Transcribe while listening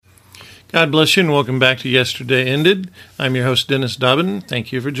God bless you and welcome back to Yesterday Ended. I'm your host, Dennis Dobbin.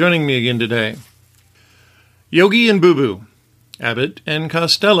 Thank you for joining me again today. Yogi and Boo Boo, Abbott and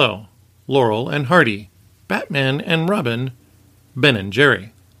Costello, Laurel and Hardy, Batman and Robin, Ben and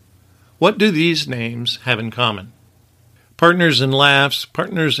Jerry. What do these names have in common? Partners in laughs,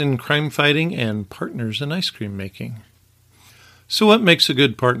 partners in crime fighting, and partners in ice cream making. So what makes a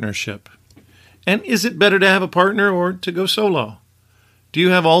good partnership? And is it better to have a partner or to go solo? Do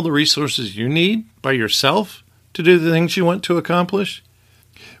you have all the resources you need by yourself to do the things you want to accomplish?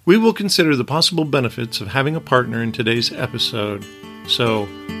 We will consider the possible benefits of having a partner in today's episode. So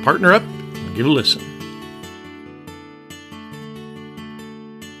partner up and give a listen.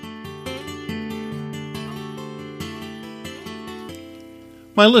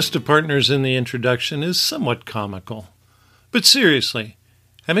 My list of partners in the introduction is somewhat comical. But seriously,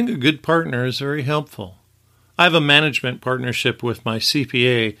 having a good partner is very helpful. I have a management partnership with my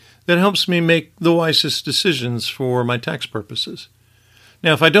CPA that helps me make the wisest decisions for my tax purposes.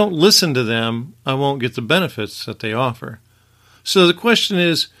 Now, if I don't listen to them, I won't get the benefits that they offer. So the question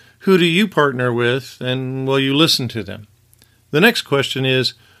is, who do you partner with, and will you listen to them? The next question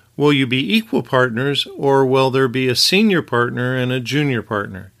is, will you be equal partners, or will there be a senior partner and a junior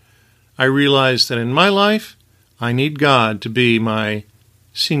partner? I realize that in my life, I need God to be my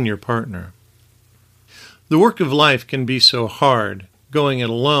senior partner. The work of life can be so hard. Going it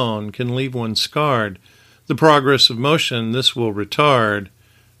alone can leave one scarred. The progress of motion this will retard.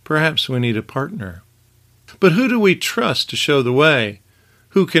 Perhaps we need a partner. But who do we trust to show the way?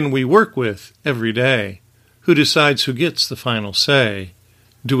 Who can we work with every day? Who decides who gets the final say?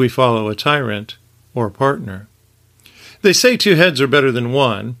 Do we follow a tyrant or a partner? They say two heads are better than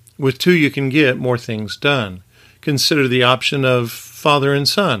one. With two you can get more things done. Consider the option of father and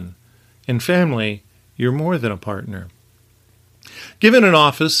son. In family, you're more than a partner. Given an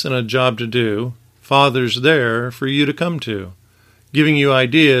office and a job to do, Father's there for you to come to, giving you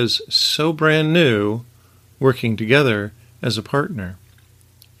ideas so brand new, working together as a partner.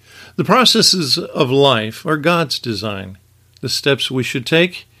 The processes of life are God's design. The steps we should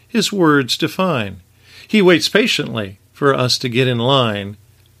take, His words define. He waits patiently for us to get in line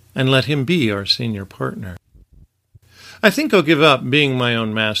and let Him be our senior partner. I think I'll give up being my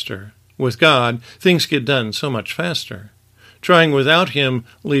own master. With God, things get done so much faster. Trying without Him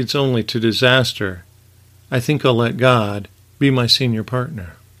leads only to disaster. I think I'll let God be my senior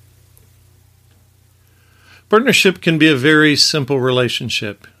partner. Partnership can be a very simple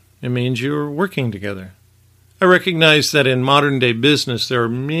relationship. It means you're working together. I recognize that in modern-day business there are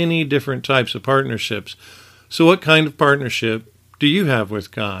many different types of partnerships. So what kind of partnership do you have with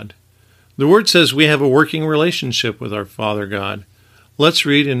God? The Word says we have a working relationship with our Father God. Let's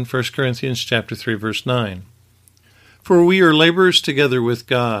read in 1 Corinthians chapter 3, verse 9. For we are laborers together with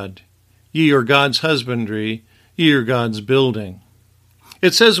God. Ye are God's husbandry, ye are God's building.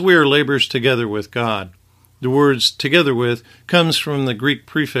 It says we are laborers together with God. The words together with comes from the Greek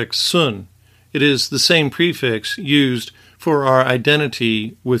prefix sun. It is the same prefix used for our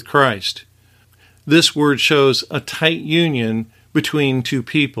identity with Christ. This word shows a tight union between two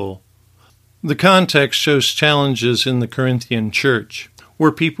people. The context shows challenges in the Corinthian church,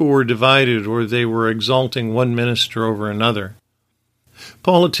 where people were divided or they were exalting one minister over another.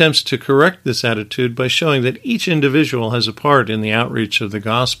 Paul attempts to correct this attitude by showing that each individual has a part in the outreach of the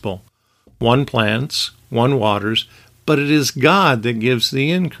gospel. One plants, one waters, but it is God that gives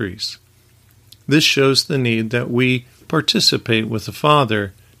the increase. This shows the need that we participate with the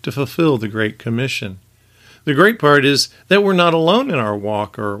Father to fulfill the Great Commission. The great part is that we're not alone in our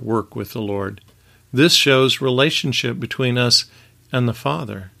walk or work with the Lord. This shows relationship between us and the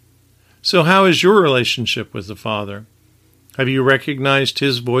Father. So how is your relationship with the Father? Have you recognized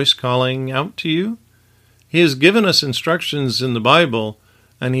His voice calling out to you? He has given us instructions in the Bible,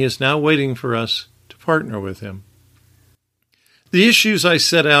 and He is now waiting for us to partner with Him. The issues I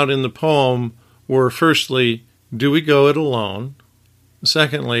set out in the poem were, firstly, do we go it alone?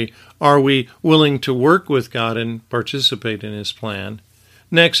 Secondly, are we willing to work with God and participate in His plan?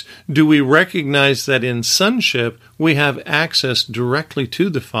 Next, do we recognize that in sonship we have access directly to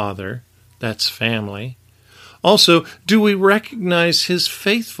the Father? That's family. Also, do we recognize His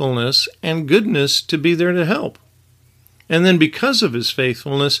faithfulness and goodness to be there to help? And then because of His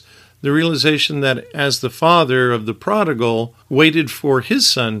faithfulness, the realization that as the father of the prodigal waited for his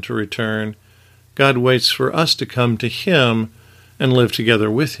son to return, God waits for us to come to Him and live together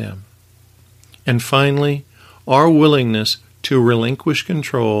with Him. And finally, our willingness to relinquish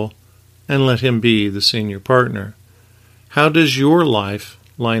control and let Him be the senior partner. How does your life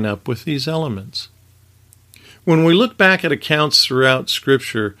line up with these elements? When we look back at accounts throughout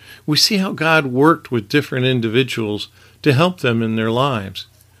Scripture, we see how God worked with different individuals to help them in their lives.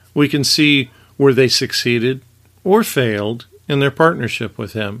 We can see where they succeeded or failed in their partnership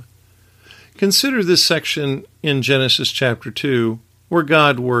with Him. Consider this section in Genesis chapter 2, where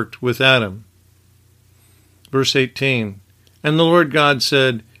God worked with Adam. Verse 18, "And the Lord God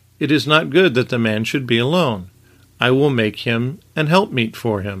said, It is not good that the man should be alone. I will make him an helpmeet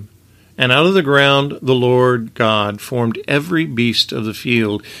for him. And out of the ground the Lord God formed every beast of the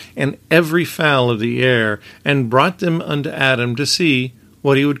field and every fowl of the air, and brought them unto Adam to see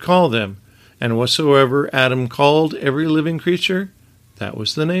what he would call them. And whatsoever Adam called every living creature, that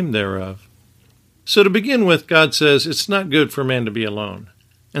was the name thereof." So to begin with, God says it's not good for man to be alone.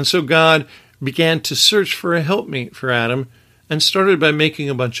 And so God began to search for a helpmeet for Adam, and started by making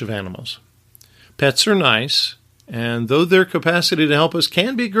a bunch of animals. Pets are nice, and though their capacity to help us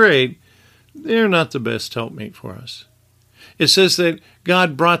can be great, they're not the best helpmeet for us. It says that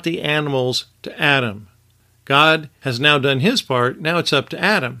God brought the animals to Adam. God has now done his part, now it's up to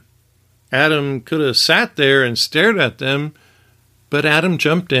Adam. Adam could have sat there and stared at them, but Adam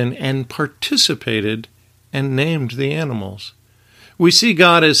jumped in and participated and named the animals. We see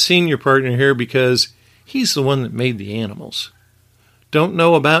God as senior partner here because he's the one that made the animals. Don't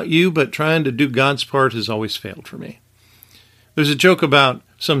know about you, but trying to do God's part has always failed for me. There's a joke about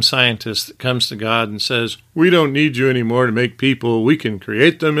some scientist that comes to God and says, "We don't need you anymore to make people. We can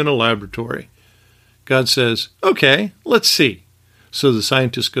create them in a laboratory." God says, "Okay, let's see." So the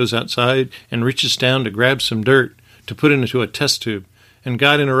scientist goes outside and reaches down to grab some dirt to put into a test tube. And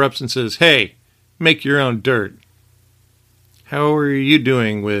God interrupts and says, "Hey, make your own dirt." How are you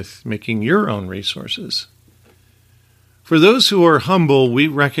doing with making your own resources? For those who are humble, we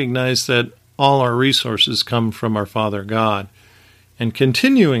recognize that all our resources come from our Father God. And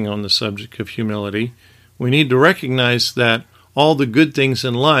continuing on the subject of humility, we need to recognize that all the good things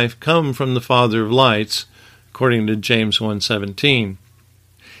in life come from the Father of lights, according to James 1:17.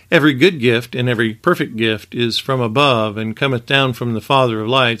 Every good gift and every perfect gift is from above, and cometh down from the Father of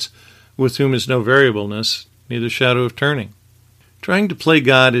lights, with whom is no variableness, neither shadow of turning. Trying to play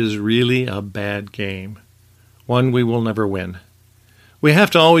God is really a bad game, one we will never win. We have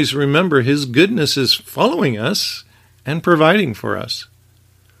to always remember His goodness is following us and providing for us.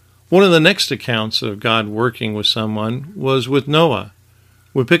 One of the next accounts of God working with someone was with Noah.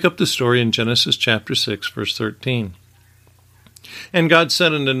 We pick up the story in Genesis chapter 6, verse 13. "And God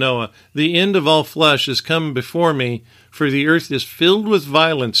said unto Noah, The end of all flesh is come before me, for the earth is filled with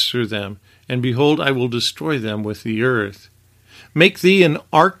violence through them, and behold, I will destroy them with the earth. Make thee an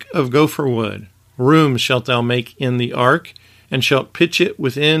ark of gopher wood. Room shalt thou make in the ark, and shalt pitch it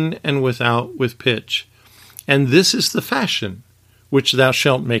within and without with pitch. And this is the fashion which thou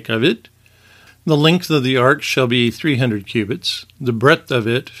shalt make of it. The length of the ark shall be 300 cubits, the breadth of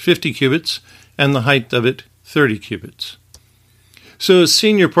it 50 cubits, and the height of it 30 cubits. So as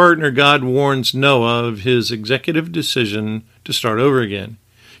senior partner, God warns Noah of his executive decision to start over again.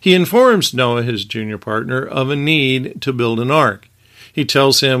 He informs Noah, his junior partner, of a need to build an ark. He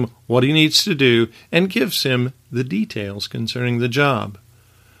tells him what he needs to do and gives him the details concerning the job.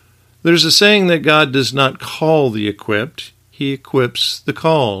 There's a saying that God does not call the equipped, He equips the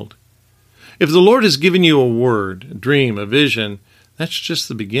called. If the Lord has given you a word, a dream, a vision, that's just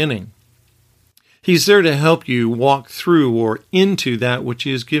the beginning. He's there to help you walk through or into that which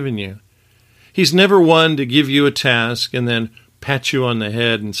He has given you. He's never one to give you a task and then pat you on the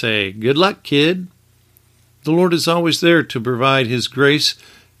head and say, "Good luck, kid." The Lord is always there to provide His grace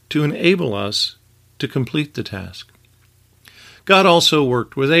to enable us to complete the task. God also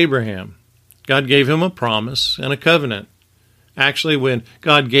worked with Abraham. God gave him a promise and a covenant. Actually, when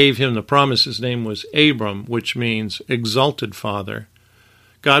God gave him the promise, his name was Abram, which means exalted father.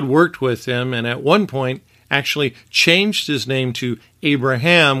 God worked with him and at one point actually changed his name to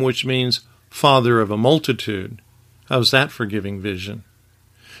Abraham, which means father of a multitude. How's that for giving vision?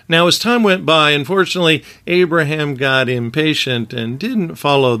 Now, as time went by, unfortunately, Abraham got impatient and didn't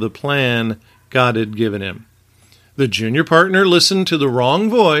follow the plan God had given him. The junior partner listened to the wrong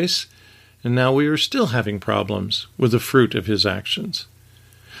voice, and now we are still having problems with the fruit of his actions.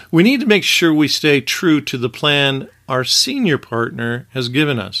 We need to make sure we stay true to the plan our senior partner has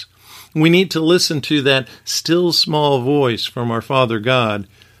given us. We need to listen to that still small voice from our Father God,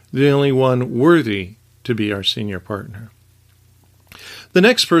 the only one worthy to be our senior partner. The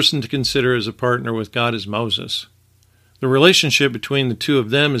next person to consider as a partner with God is Moses. The relationship between the two of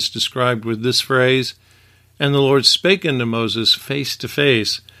them is described with this phrase, "And the Lord spake unto Moses face to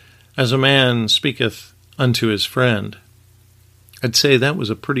face, as a man speaketh unto his friend." I'd say that was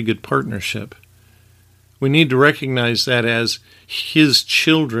a pretty good partnership. We need to recognize that as his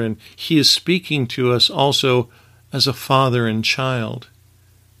children, he is speaking to us also as a father and child.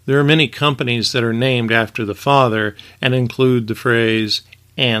 There are many companies that are named after the Father and include the phrase,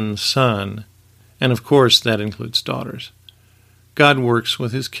 and Son. And of course, that includes daughters. God works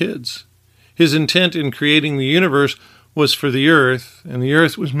with his kids. His intent in creating the universe was for the earth, and the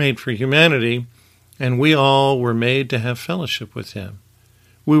earth was made for humanity, and we all were made to have fellowship with him.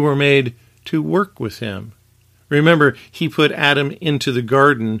 We were made to work with him. Remember, he put Adam into the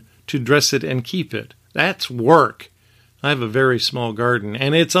garden to dress it and keep it. That's work. I have a very small garden,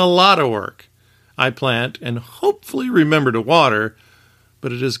 and it's a lot of work. I plant and hopefully remember to water,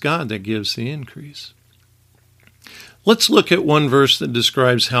 but it is God that gives the increase. Let's look at one verse that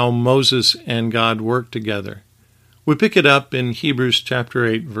describes how Moses and God worked together. We pick it up in Hebrews chapter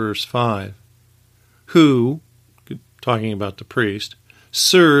 8, verse 5. Who, talking about the priest,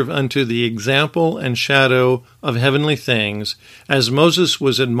 serve unto the example and shadow of heavenly things, as Moses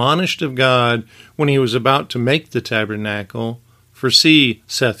was admonished of God when he was about to make the tabernacle. For see,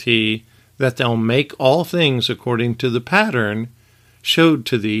 saith he, that thou make all things according to the pattern showed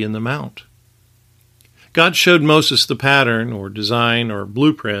to thee in the mount. God showed Moses the pattern or design or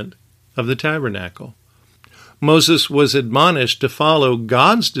blueprint of the tabernacle. Moses was admonished to follow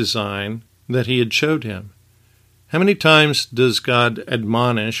God's design that he had showed him. How many times does God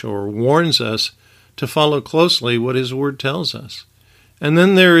admonish or warns us to follow closely what his word tells us? And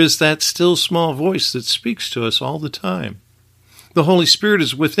then there is that still small voice that speaks to us all the time. The Holy Spirit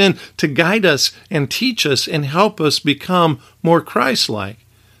is within to guide us and teach us and help us become more Christ-like.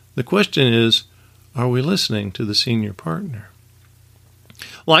 The question is, are we listening to the senior partner?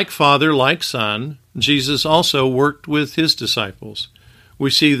 Like Father, like Son, Jesus also worked with his disciples. We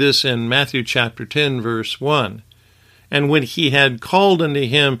see this in Matthew chapter 10, verse 1. And when he had called unto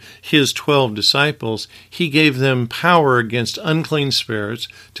him his 12 disciples, he gave them power against unclean spirits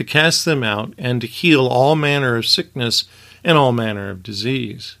to cast them out and to heal all manner of sickness and all manner of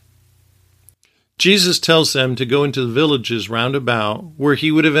disease. Jesus tells them to go into the villages round about where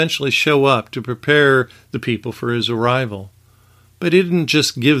he would eventually show up to prepare the people for his arrival. But he didn't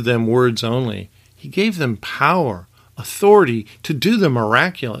just give them words only. He gave them power, authority to do the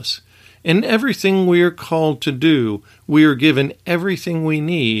miraculous. In everything we are called to do, we are given everything we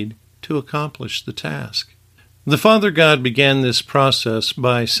need to accomplish the task. The Father God began this process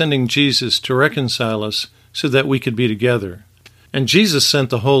by sending Jesus to reconcile us so that we could be together. And Jesus sent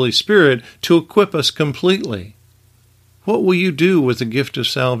the Holy Spirit to equip us completely. What will you do with the gift of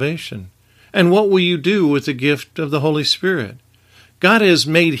salvation? And what will you do with the gift of the Holy Spirit? God has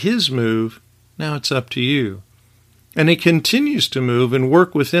made his move. Now it's up to you. And he continues to move and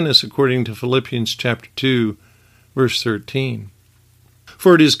work within us according to Philippians chapter 2, verse 13.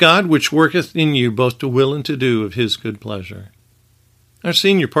 For it is God which worketh in you both to will and to do of his good pleasure. Our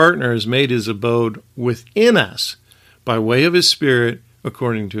senior partner has made his abode within us by way of his Spirit,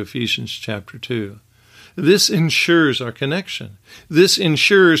 according to Ephesians chapter 2. This ensures our connection. This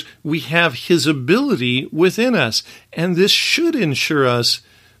ensures we have his ability within us, and this should ensure us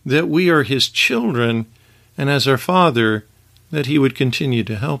that we are his children, and as our Father, that he would continue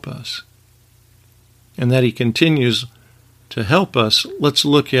to help us. And that he continues to help us. Let's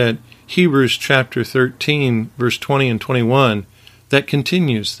look at Hebrews chapter 13, verse 20 and 21, that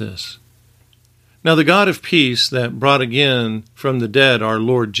continues this. Now the God of peace that brought again from the dead our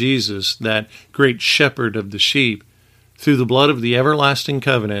Lord Jesus, that great shepherd of the sheep, through the blood of the everlasting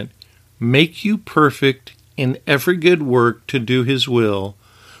covenant, make you perfect in every good work to do his will,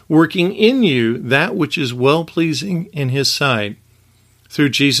 working in you that which is well-pleasing in his sight, through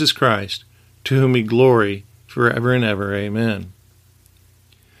Jesus Christ, to whom be glory forever and ever. Amen.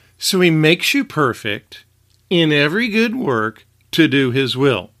 So he makes you perfect in every good work to do his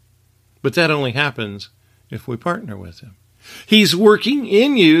will. But that only happens if we partner with him. He's working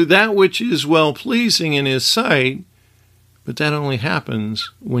in you that which is well-pleasing in his sight, but that only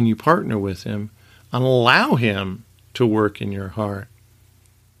happens when you partner with him and allow him to work in your heart.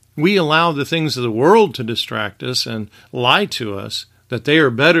 We allow the things of the world to distract us and lie to us that they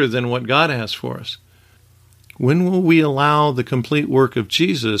are better than what God has for us. When will we allow the complete work of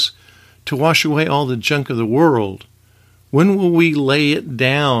Jesus to wash away all the junk of the world? When will we lay it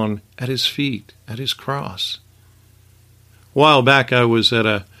down at his feet, at his cross? A while back I was at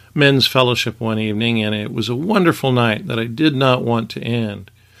a men's fellowship one evening, and it was a wonderful night that I did not want to end.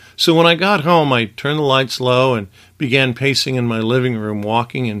 So when I got home, I turned the lights low and began pacing in my living room,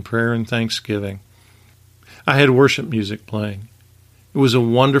 walking in prayer and thanksgiving. I had worship music playing. It was a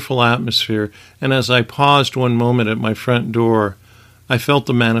wonderful atmosphere, and as I paused one moment at my front door, I felt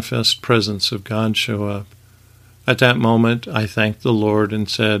the manifest presence of God show up. At that moment, I thanked the Lord and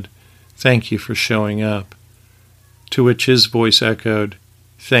said, "Thank you for showing up." To which his voice echoed,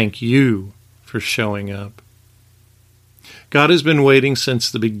 "Thank you for showing up." God has been waiting since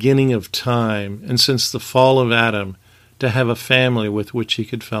the beginning of time and since the fall of Adam to have a family with which he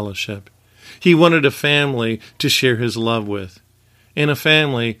could fellowship. He wanted a family to share his love with. In a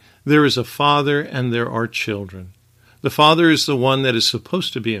family, there is a father and there are children. The father is the one that is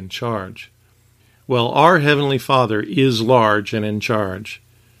supposed to be in charge. Well, our Heavenly Father is large and in charge,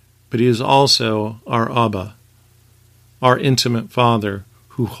 but he is also our Abba, our intimate Father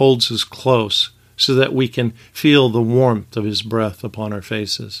who holds us close so that we can feel the warmth of his breath upon our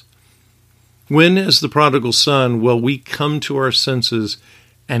faces. When, as the prodigal son, will we come to our senses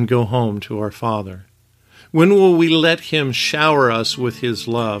and go home to our Father? When will we let him shower us with his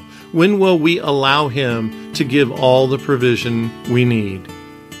love? When will we allow him to give all the provision we need?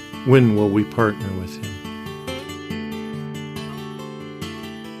 When will we partner with him?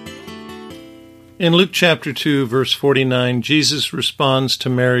 In Luke chapter 2, verse 49, Jesus responds to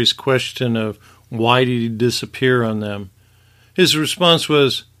Mary's question of why did he disappear on them. His response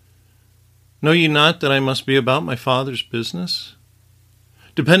was, "Know ye not that I must be about my Father's business?"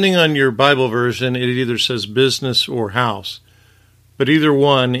 Depending on your Bible version, it either says business or house, but either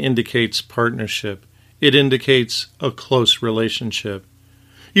one indicates partnership. It indicates a close relationship.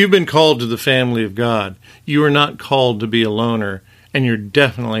 You've been called to the family of God. You are not called to be a loner, and you're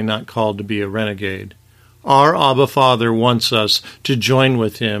definitely not called to be a renegade. Our Abba Father wants us to join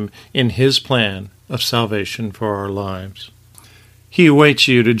with him in his plan of salvation for our lives. He awaits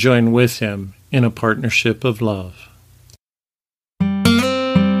you to join with him in a partnership of love.